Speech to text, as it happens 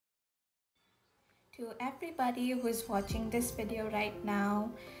To everybody who is watching this video right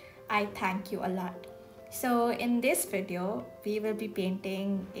now, I thank you a lot. So in this video, we will be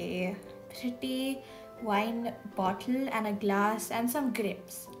painting a pretty wine bottle and a glass and some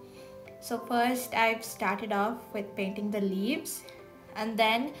grapes. So first I've started off with painting the leaves, and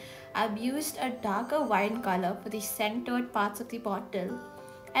then I've used a darker wine color for the centered parts of the bottle,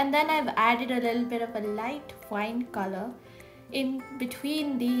 and then I've added a little bit of a light wine color in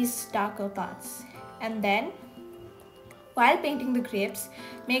between these darker parts. And then while painting the grapes,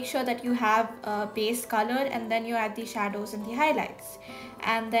 make sure that you have a base color, and then you add the shadows and the highlights,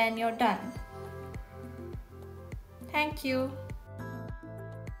 and then you're done. Thank you.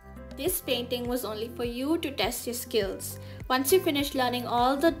 This painting was only for you to test your skills. Once you finish learning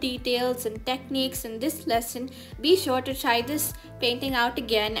all the details and techniques in this lesson, be sure to try this painting out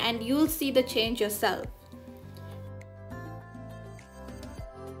again and you'll see the change yourself.